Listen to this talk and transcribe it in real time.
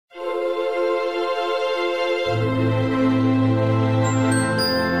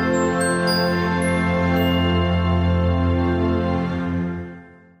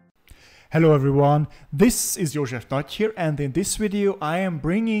Hello everyone, this is Josef Not here, and in this video I am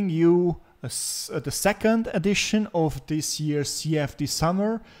bringing you the second edition of this year's CFD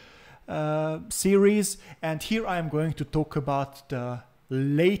Summer series, and here I am going to talk about the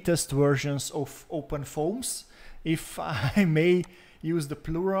latest versions of OpenFOAMs, if I may use the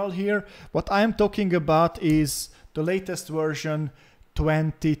plural here. What I am talking about is the latest version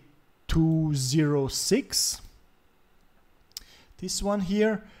 2206, this one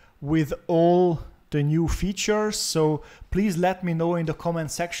here, with all the new features. So please let me know in the comment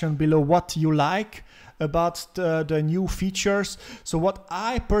section below what you like about the new features. So what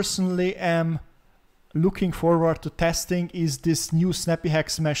I personally am looking forward to testing is this new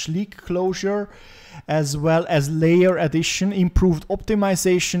SnappyHacks mesh leak closure, as well as layer addition, improved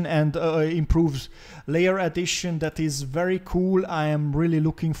optimization, and improved layer addition. That is very cool. I am really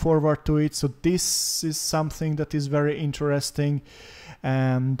looking forward to it. So this is something that is very interesting.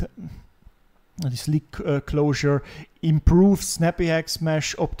 And this leak closure improves SnappyHacks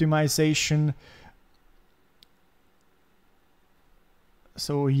mesh optimization.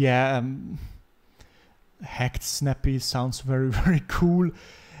 So yeah, hacked Snappy sounds very cool.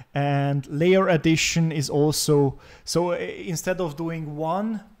 And layer addition is also, so instead of doing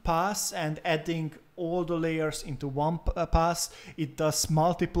one pass and adding all the layers into one pass, it does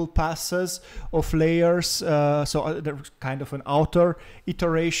multiple passes of layers, so there's kind of an outer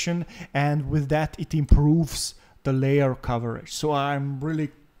iteration, and with that it improves the layer coverage. So I'm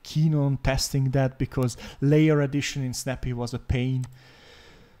really keen on testing that, because layer addition in Snappy was a pain.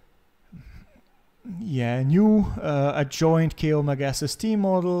 Yeah, new adjoint K-Omega SST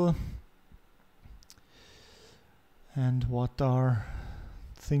model. And what are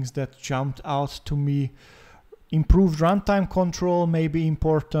things that jumped out to me? Improved runtime control may be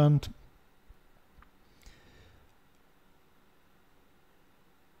important.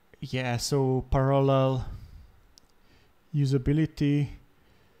 Yeah, so parallel usability.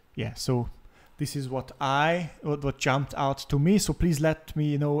 Yeah, so this is what jumped out to me. So please let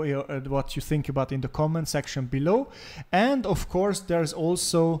me know what you think about in the comment section below. And of course, there's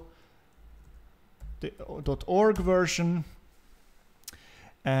also the .org version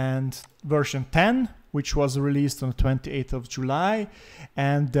and version 10, which was released on the 28th of July.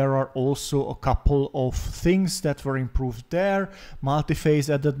 And there are also a couple of things that were improved there.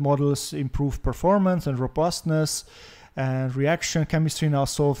 Multi-phase added models, improved performance and robustness, and reaction chemistry now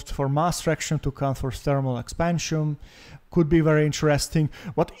solved for mass fraction to account for thermal expansion. Could be very interesting.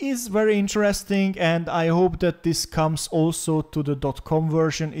 What is very interesting, and I hope that this comes also to the .com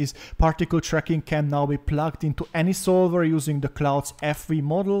version, is particle tracking can now be plugged into any solver using the Cloud's FV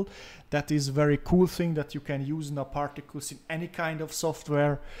model. That is a very cool thing that you can use now particles in any kind of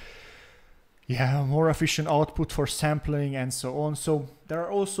software. Yeah, more efficient output for sampling and so on. So there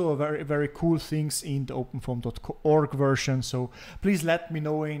are also very cool things in the OpenFOAM.org version. So please let me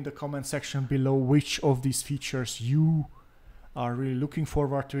know in the comment section below which of these features you are really looking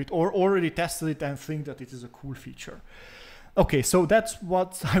forward to it, or already tested it and think that it is a cool feature. Okay, so that's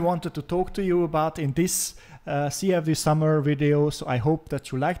what I wanted to talk to you about in this CFD Summer video. So I hope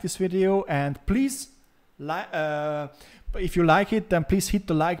that you like this video, and please if you like it, then please hit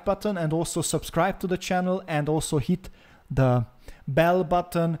the like button and also subscribe to the channel, and also hit the bell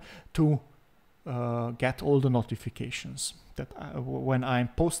button to get all the notifications that when I'm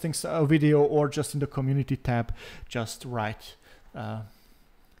posting a video, or just in the community tab, just write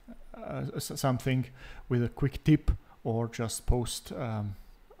something with a quick tip, or just post a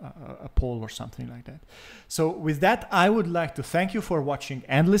poll or something like that. So with that, I would like to thank you for watching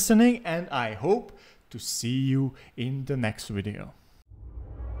and listening, and I hope to see you in the next video.